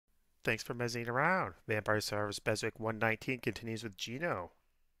Thanks for messing around. Vampire Survivors BESWEC 119 continues with Gino.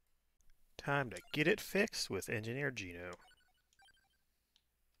 Time to get it fixed with Engineer Gino.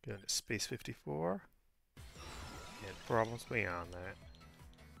 Going to Space 54. And problems beyond that.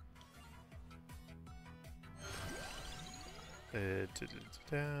 I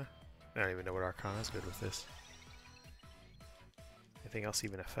don't even know what Arcana is good with this. Anything else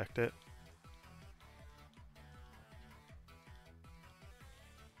even affect it?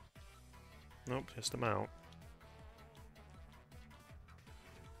 Nope, just a mount.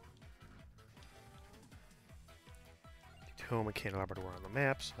 Home and Candelabra were on the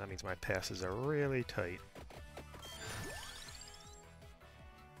map, so that means my passes are really tight.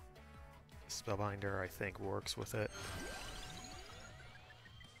 Spellbinder, I think, works with it.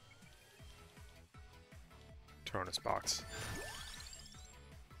 Tronus box.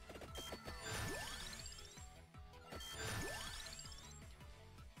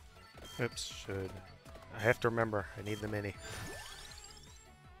 Oops, should... I have to remember, I need the mini.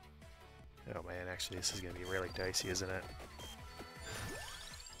 Oh man, actually this is going to be really dicey, isn't it?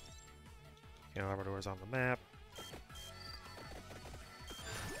 Labrador's on the map.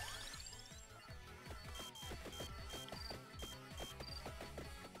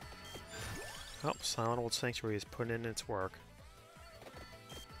 Oh, Silent Old Sanctuary is putting in its work.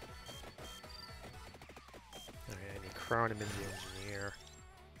 Okay, I need Crown and the Engineer.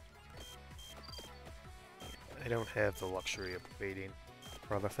 I don't have the luxury of waiting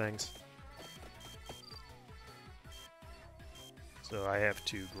for other things. So I have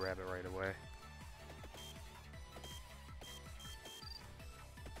to grab it right away.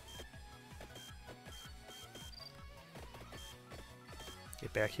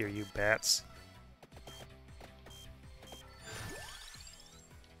 Get back here, you bats.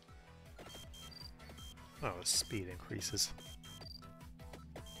 Oh, the speed increases.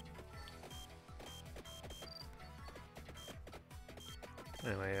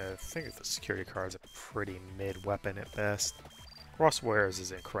 Anyway, I think the security card is a pretty mid-weapon at best. Cross Wares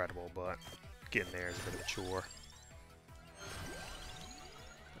is incredible, but getting there is a bit of a chore.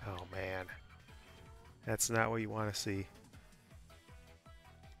 Oh man. That's not what you want to see.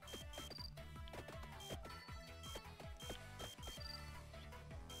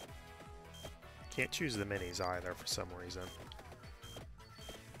 Can't choose the minis either for some reason.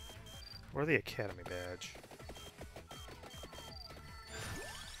 Or the Academy badge.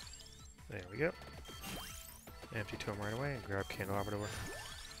 There we go. Empty tome right away and grab Candelabra.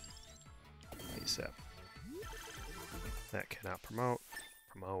 ASAP. That cannot promote.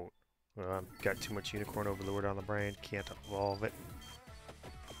 Promote. Well, I've got too much Unicorn Overlord on the brain. Can't evolve it.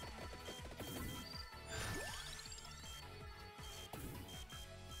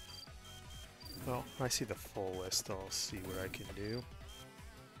 Well, when I see the full list, I'll see what I can do.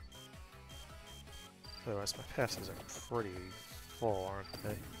 Otherwise, my passes are pretty full, aren't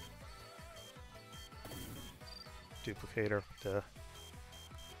they? Duplicator, duh.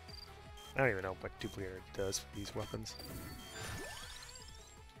 I don't even know what Duplicator does for these weapons.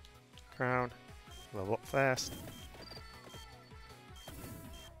 Crown, level up fast.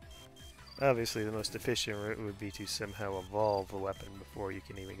 Obviously, the most efficient route would be to somehow evolve the weapon before you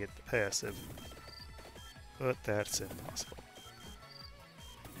can even get the passive. But that's impossible.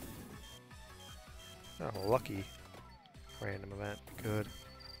 Oh, lucky. Random event. Good.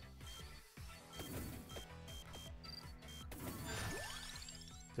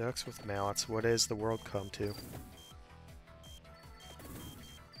 Ducks with mallets. What has the world come to?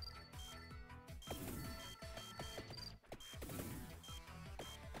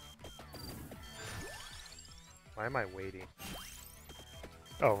 Why am I waiting?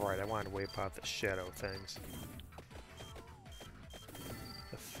 Oh, right. I wanted to wipe out the shadow things.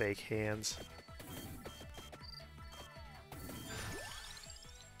 The fake hands.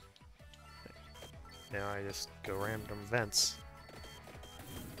 Now I just go random vents.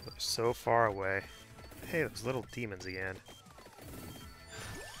 They're so far away. Hey, those little demons again.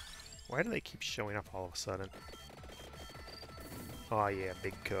 Why do they keep showing up all of a sudden? Oh yeah,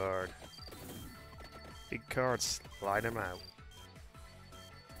 big card. Big card, slide them out.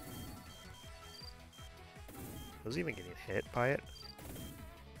 Was he even getting hit by it?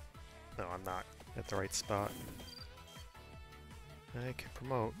 No, I'm not at the right spot. I can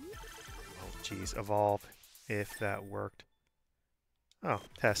promote. Oh, geez, evolve, if that worked. Oh,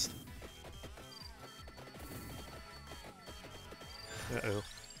 test. Uh-oh.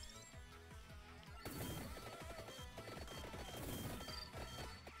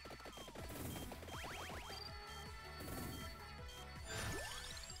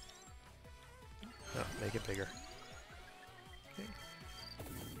 Oh, make it bigger. Okay.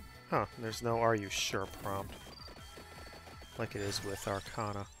 Huh, there's no "Are you sure" prompt, like it is with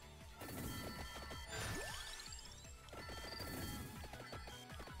Arcana.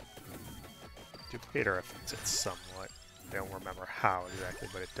 Duplicator affects it somewhat. I don't remember how exactly,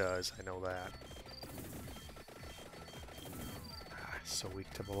 but it does. I know that. So weak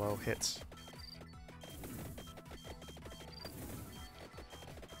to below hits.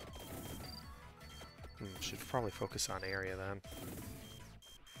 Should probably focus on area then.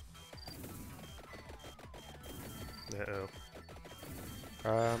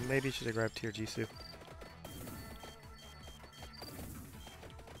 Uh-oh. Maybe should have grabbed Tier Jisoo.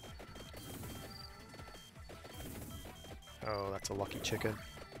 Oh, that's a lucky chicken.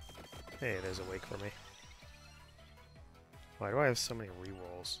 Hey, there's a wake for me. Why do I have so many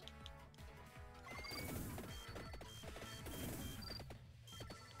rerolls?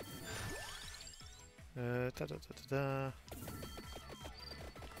 Da-da-da-da-da.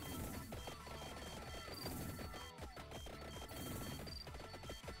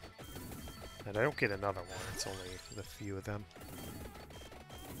 And I don't get another one, it's only the few of them.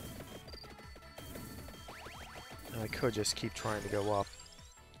 I could just keep trying to go up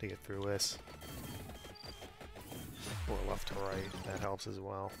to get through this. Or left to right, that helps as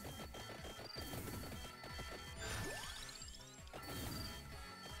well.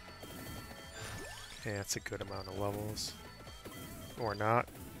 Okay, that's a good amount of levels. Or not.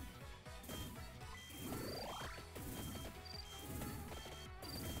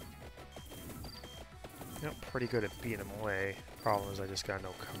 Yep, pretty good at beating them away. Problem is I just got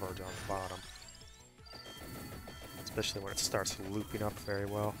no coverage on the bottom. Especially when it starts looping up very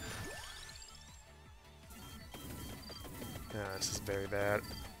well. Yeah, this is very bad.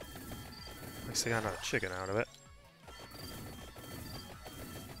 At least I got another chicken out of it.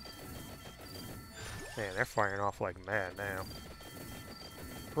 Man, they're firing off like mad now.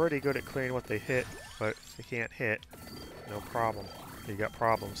 Pretty good at clearing what they hit, but if they can't hit, no problem. You got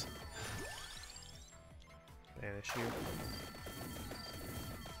problems. Banish you.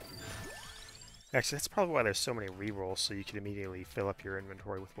 Actually, that's probably why there's so many rerolls, so you can immediately fill up your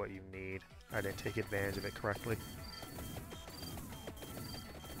inventory with what you need. I didn't take advantage of it correctly.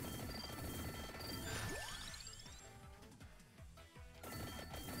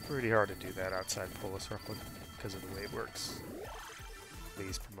 Pretty hard to do that outside Polis Replica because of the way it works.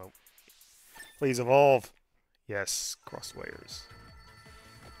 Please promote. Please evolve! Yes, crosswires.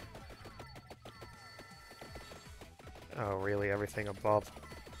 Oh, really? Everything above?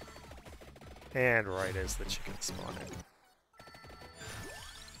 And right as the chicken spawning.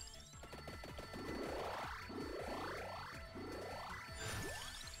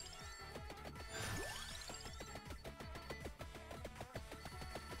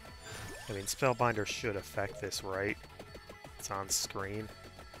 I mean, Spellbinder should affect this, right? It's on screen.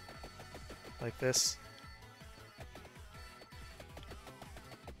 Like this.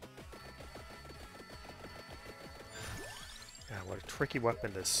 God, what a tricky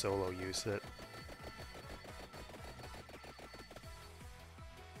weapon to solo use it.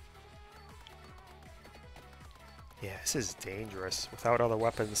 Yeah, this is dangerous. Without other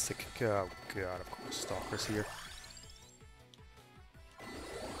weapons to oh god, of course, Stalker's here.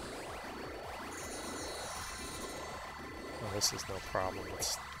 Oh, this is no problem,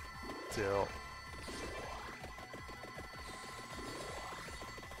 it's still...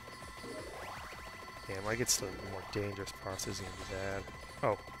 Damn, I get to the more dangerous parts, this is gonna be bad.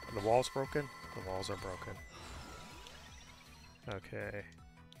 Oh, the wall's broken? The walls are broken. Okay.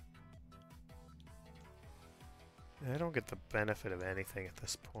 I don't get the benefit of anything at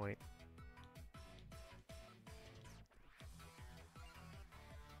this point.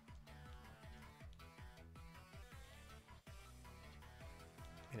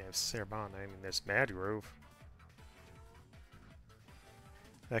 You know, Cerbon, I mean, there's Mad Grove.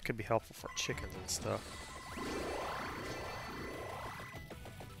 That could be helpful for chickens and stuff.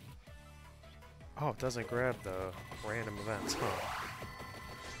 Oh, it doesn't grab the random events, huh?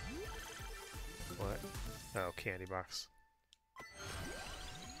 What? Oh, candy box.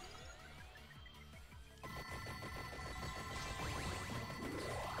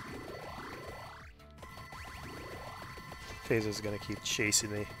 Phaser's gonna keep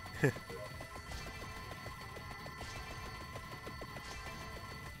chasing me. Dang,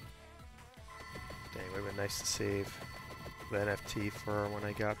 would've been nice to save the NFT for when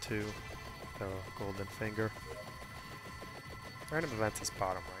I got to the Golden Finger. Random events is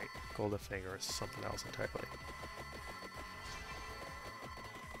bottom right. Golden Finger is something else entirely.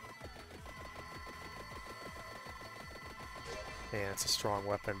 Man, it's a strong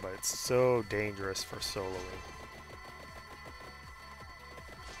weapon, but it's so dangerous for soloing.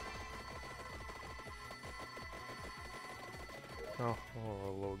 Oh,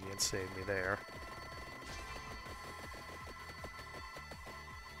 Logian saved me there.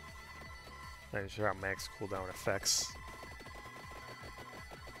 Not sure how max cooldown affects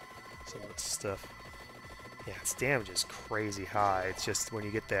some of this stuff. Yeah, its damage is crazy high. It's just when you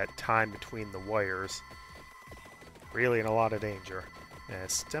get that time between the wires, really in a lot of danger,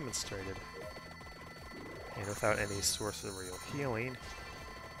 as demonstrated. And without any source of real healing,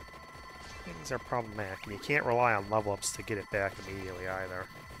 things are problematic. And you can't rely on level ups to get it back immediately either.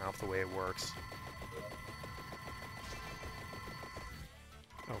 Not the way it works.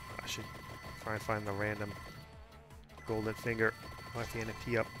 Oh, I should try and find the random golden finger. I'll have the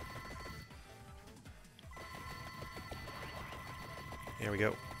NFT up. There we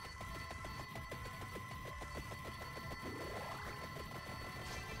go.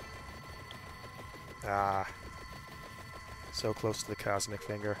 Ah. So close to the cosmic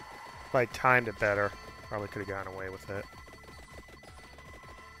finger. If I timed it better, probably could have gotten away with it.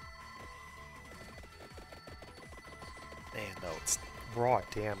 Man, though, its raw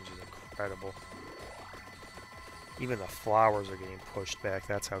damage is incredible. Even the flowers are getting pushed back.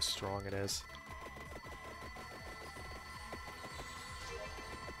 That's how strong it is.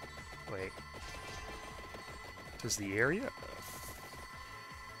 Wait. Does the area...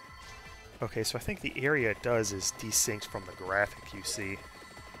 Okay, so I think the area it does is desynced from the graphic you see.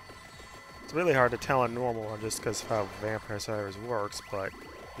 It's really hard to tell on normal one just because of how Vampire Survivors works, but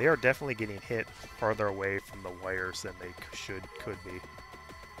they are definitely getting hit farther away from the wires than they could be.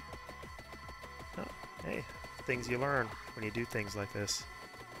 Oh, hey, things you learn when you do things like this.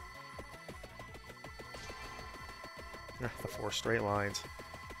 The 4 straight lines.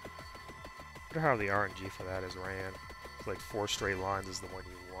 I wonder how the RNG for that is ran. It's like 4 straight lines is the one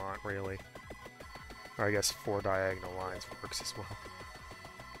you want, really. Or I guess 4 diagonal lines works as well.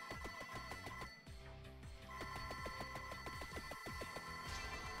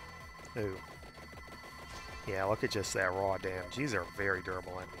 Ooh. Yeah, look at just that raw damage. These are very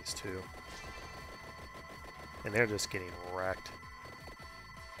durable enemies, too. And they're just getting wrecked.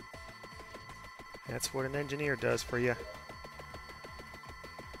 That's what an engineer does for you.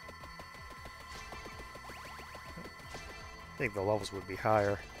 I think the levels would be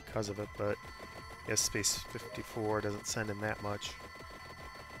higher because of it, but I guess Space 54 doesn't send in that much.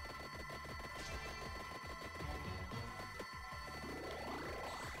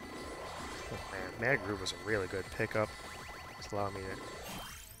 Oh man, Mad Groove was a really good pickup. Just allow me to...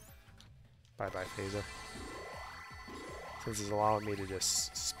 Bye-bye, Phaser. Since it's allowing me to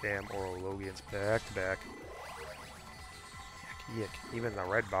just spam Oral Logians back to back. Yuck, yuck. Even the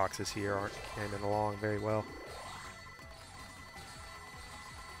red boxes here aren't coming along very well.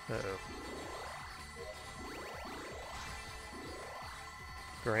 Uh-oh.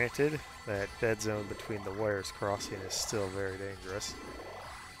 Granted, that dead zone between the wires crossing is still very dangerous.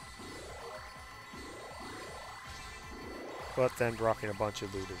 But then dropping a bunch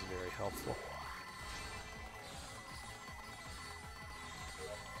of loot is very helpful.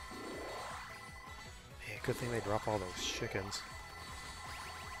 Man, good thing they drop all those chickens.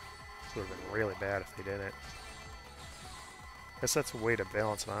 This would have been really bad if they didn't. Guess that's a way to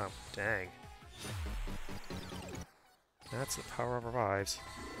balance them out. Dang. That's the power of revives.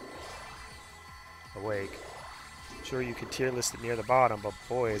 Awake. Sure, you can tier list it near the bottom, but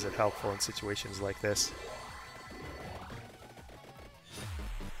boy is it helpful in situations like this.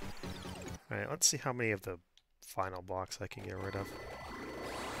 Alright, let's see how many of the final blocks I can get rid of.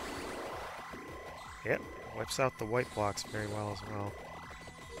 Yep, wipes out the white blocks very well as well.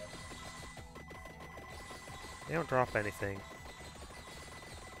 They don't drop anything.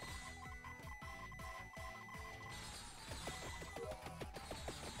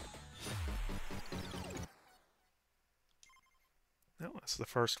 Well, that's the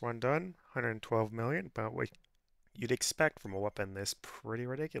first one done. 112 million, but what you'd expect from a weapon this pretty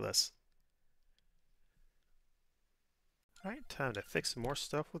ridiculous. Alright, time to fix some more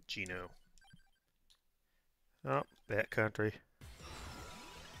stuff with Gino. Oh, that country.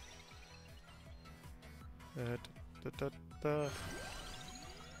 We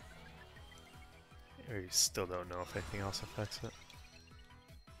still don't know if anything else affects it.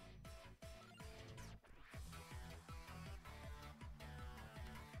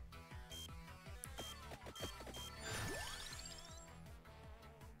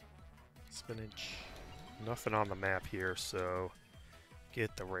 Spinach. Nothing on the map here, so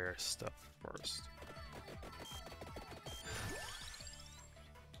get the rare stuff first.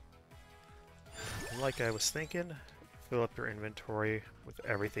 And like I was thinking, fill up your inventory with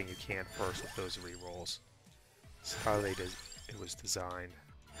everything you can first with those rerolls. That's how it was designed.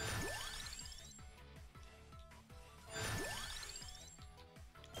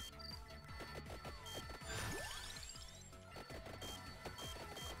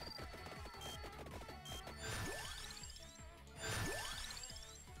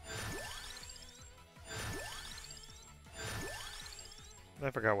 I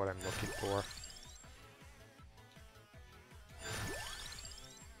forgot what I'm looking for.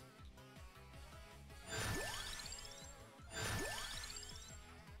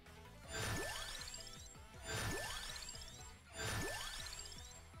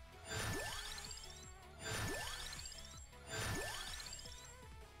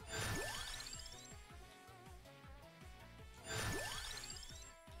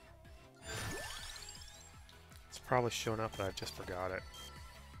 It's probably shown up, but I just forgot it.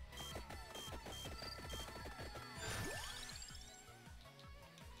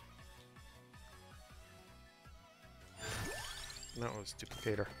 No, it was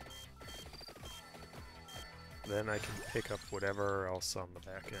duplicator. Then I can pick up whatever else on the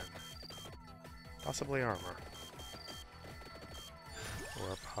back end. Possibly armor.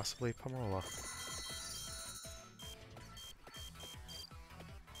 Or possibly Pomola.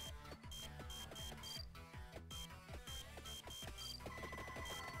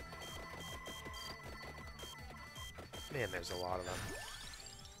 Man, there's a lot of them.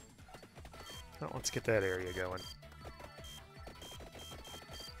 Well, let's get that area going.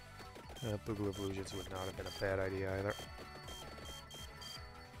 Boogaloo Illusions would not have been a bad idea either.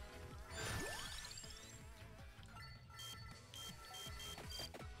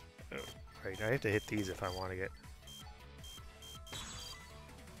 Oh, right, I have to hit these if I want to get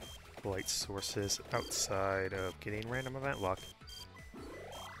light sources outside of getting random event luck.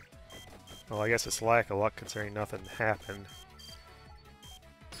 Well, I guess it's lack of luck considering nothing happened.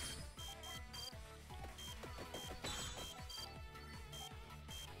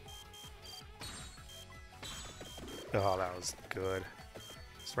 Oh, that was good.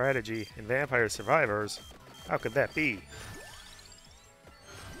 Strategy in Vampire Survivors? How could that be?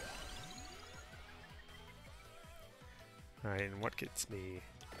 Alright, and what gets me...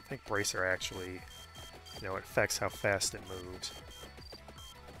 I think Bracer actually, you know, it affects how fast it moves.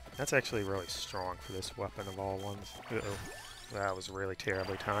 That's actually really strong for this weapon of all ones. Uh-oh. That was really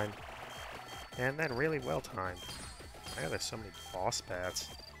terribly timed. And then really well timed. Yeah, there's so many boss bats.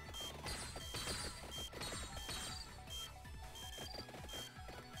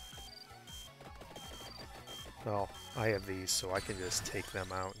 Well, I have these, so I can just take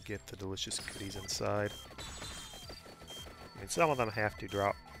them out and get the delicious goodies inside. I mean, some of them have to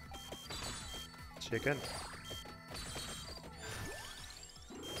drop chicken.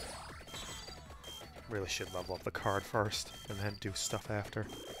 Really should level up the card first, and then do stuff after.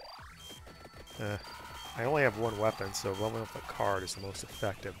 I only have one weapon, so leveling up the card is the most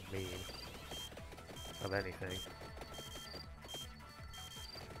effective mean of anything.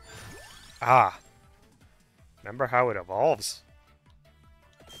 Ah! Remember how it evolves?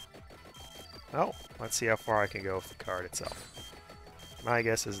 Well, let's see how far I can go with the card itself. My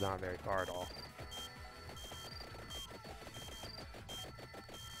guess is not very far at all.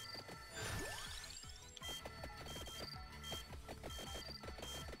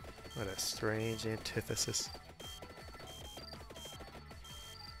 What a strange antithesis.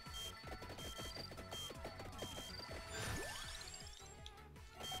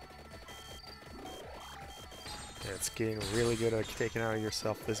 Yeah, it's getting really good at taking out of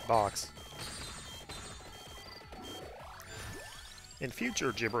yourself this box. In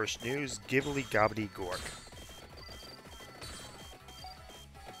future gibberish news, Gibbly Gobbly Gork.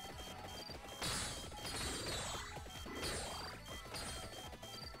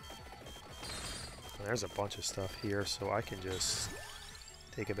 There's a bunch of stuff here, so I can just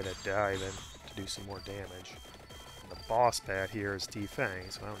take a bit of dive in to do some more damage. And the boss bat here is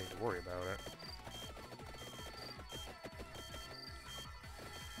defang, so I don't need to worry about it.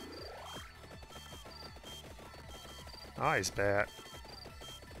 Eyes bat.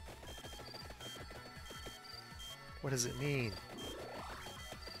 What does it mean?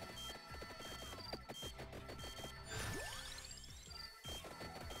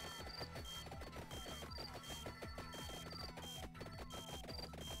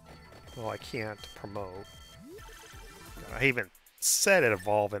 Well, I can't promote. I even said it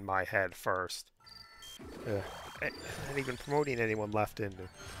evolve in my head first. Not even promoting anyone left into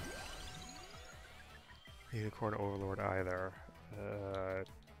Unicorn Overlord either.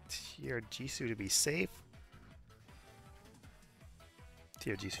 Tier Jisoo to be safe.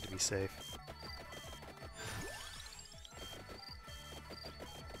 Tier Jisoo to be safe.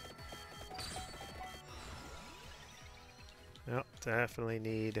 Yep, definitely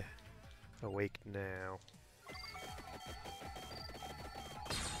need Awake now.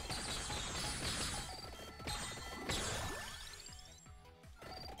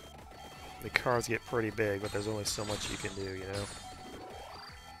 The cards get pretty big, but there's only so much you can do, you know?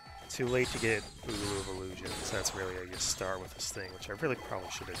 Too late to get Boogaloo of Illusions. That's really how you start with this thing, which I really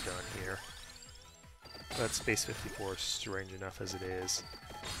probably should have done here. But Space 54 is strange enough as it is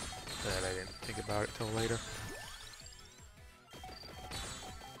that I didn't think about it till later.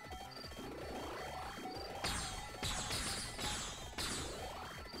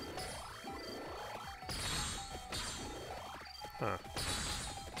 Huh.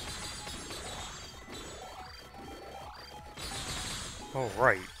 Oh,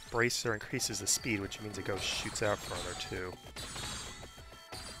 right. Bracer increases the speed, which means it shoots out further, too.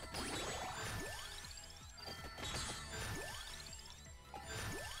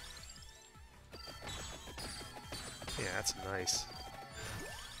 Yeah, that's nice.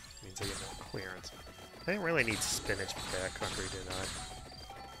 Means I get more clearance. I didn't really need spinach for backcountry, did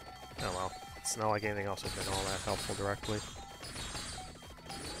I? Oh well. It's not like anything else has been all that helpful directly.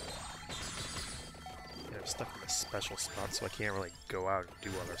 Yeah, I'm stuck in a special spot, so I can't really go out and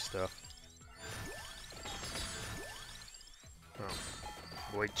do other stuff.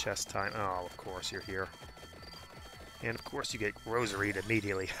 Oh. Void chest time. Oh, of course you're here. And of course you get rosaried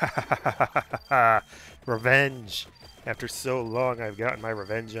immediately. Ha ha ha ha ha ha! Revenge! After so long, I've gotten my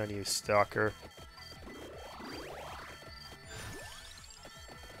revenge on you, stalker.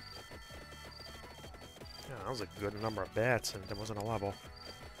 Yeah, that was a good number of bats, and there wasn't a level.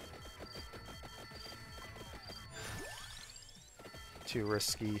 Too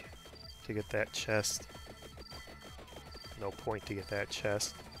risky to get that chest. No point to get that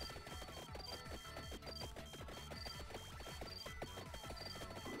chest.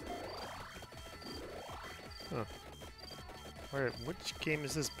 Huh. Which game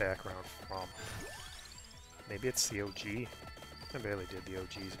is this background from? Maybe it's the OG? I barely did the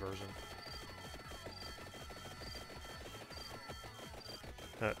OG's version.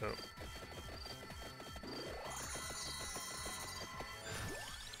 Uh-oh.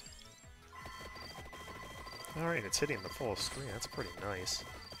 Alright, it's hitting the full screen. That's pretty nice.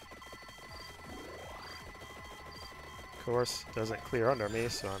 Of course, it doesn't clear under me,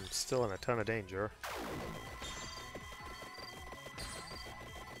 so I'm still in a ton of danger.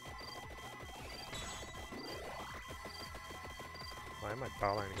 Why am I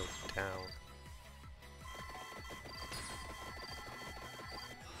bothering to go down?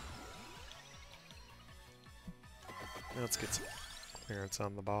 Now let's get some clearance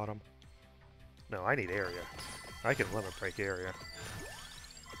on the bottom. No, I need area. I can limit break area.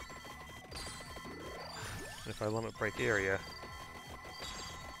 If I limit break area,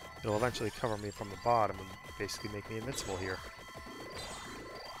 it'll eventually cover me from the bottom and basically make me invincible here.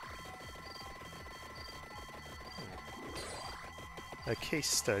 A case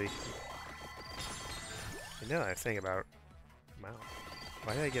study. You know that thing about mount.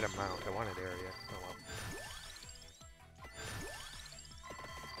 Why did I get a mount? I wanted area. Oh well.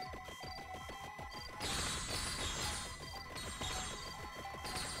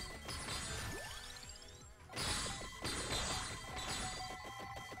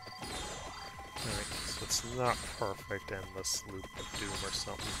 Alright, so it's not perfect endless loop of doom or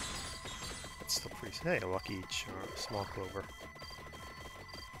something. That's still pretty... Hey, a lucky small clover.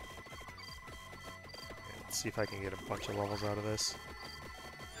 See if I can get a bunch of levels out of this.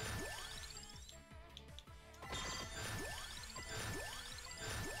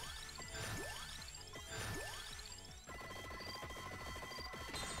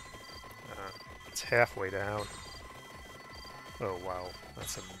 It's halfway down. Oh wow,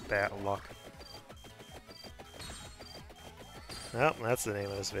 that's some bad luck. Well, that's the name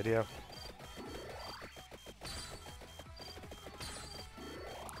of this video.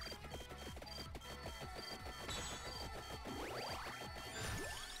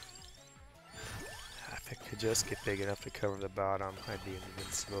 Just get big enough to cover the bottom, I'd be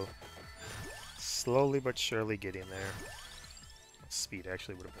invincible. Slowly but surely getting there. Speed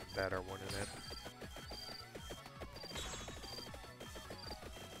actually would have been better, wouldn't it?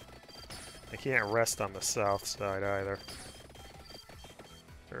 I can't rest on the south side either.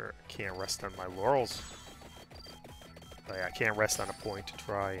 Or I can't rest on my laurels. Like, I can't rest on a point to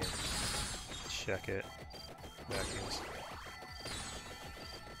try and check it. Vacuums.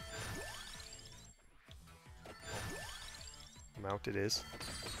 Mount it is.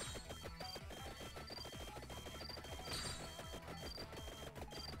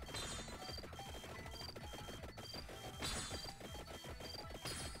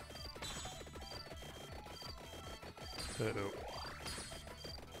 Uh-oh.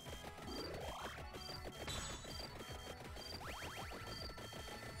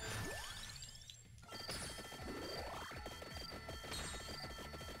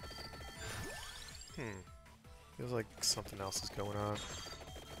 Feels like something else is going on.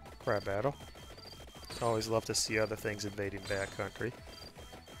 Crab battle. Always love to see other things invading backcountry.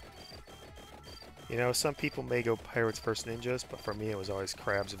 You know, some people may go pirates versus ninjas, but for me it was always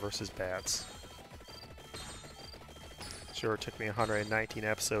crabs versus bats. Sure, it took me 119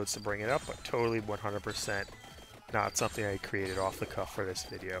 episodes to bring it up, but totally 100% not something I created off the cuff for this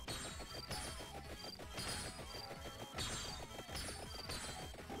video.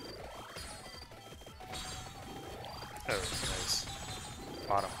 Oh, nice.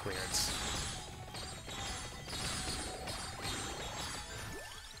 Bottom clearance.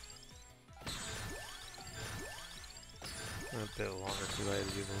 A bit longer because I had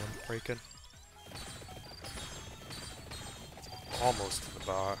to do the limb breaking. It's almost to the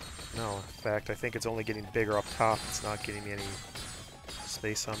bottom. No, in fact, I think it's only getting bigger up top. It's not getting me any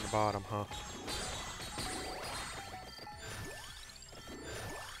space on the bottom, huh?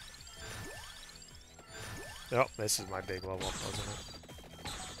 Oh, this is my big level, wasn't it?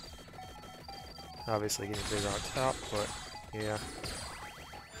 Obviously getting bigger on top, but yeah.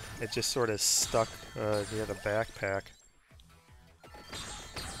 It just sort of stuck near the backpack.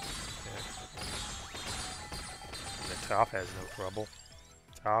 Yeah. And the top has no trouble.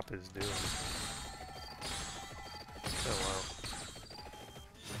 Top is doomed. Oh wow.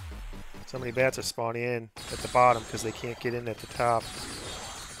 So many bats are spawning in at the bottom because they can't get in at the top.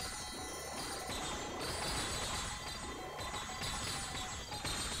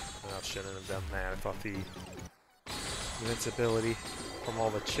 I shouldn't have done that. I thought the invincibility from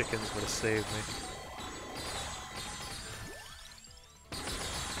all the chickens would have saved me.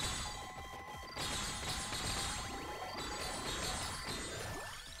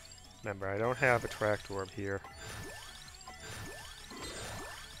 Remember, I don't have a tracked orb here.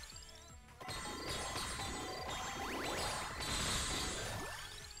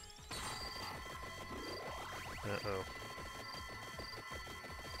 Uh-oh.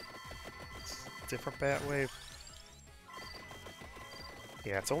 Different bat wave.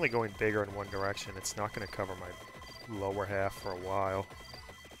 Yeah, it's only going bigger in one direction. It's not going to cover my lower half for a while.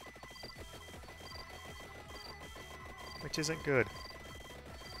 Which isn't good.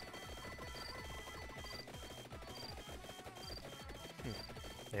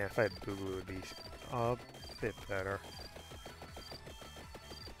 Yeah, if I had Boogaloo, it would be a bit better.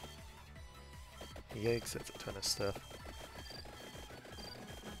 Yikes, that's a ton of stuff.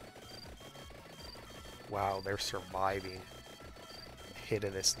 Wow, they're surviving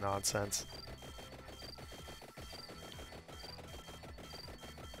hitting this nonsense.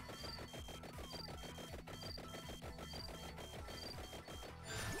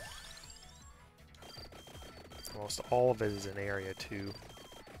 Almost all of it is in area 2.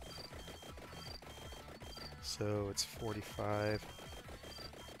 So it's 45.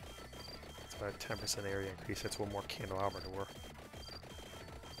 It's about a 10% area increase. That's one more candelabra door.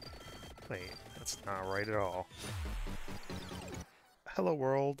 Wait, that's not right at all. Hello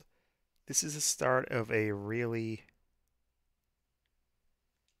world. This is the start of a really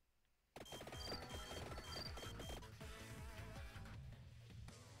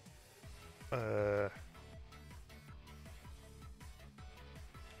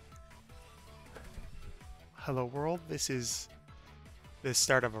hello world. This is the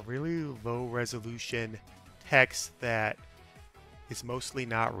start of a really low resolution text that is mostly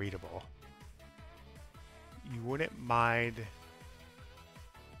not readable. You wouldn't mind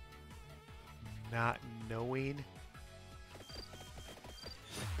not knowing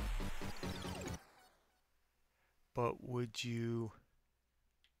but would you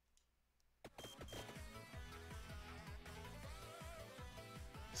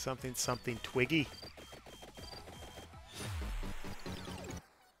something twiggy?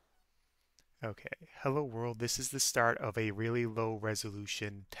 Okay, hello world, this is the start of a really low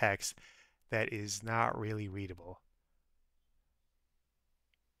resolution text that is not really readable.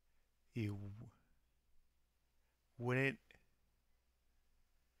 You wouldn't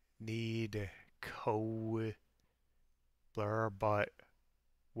need code blur but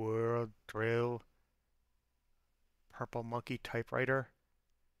word drill purple monkey typewriter.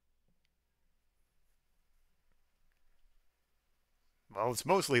 Well, it's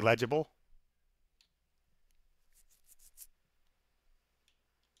mostly legible.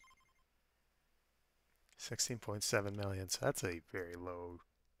 $16.7 million, so that's a very low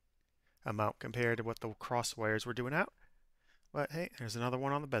amount compared to what the crosswires were doing out. But hey, there's another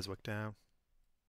one on the BESWEC down.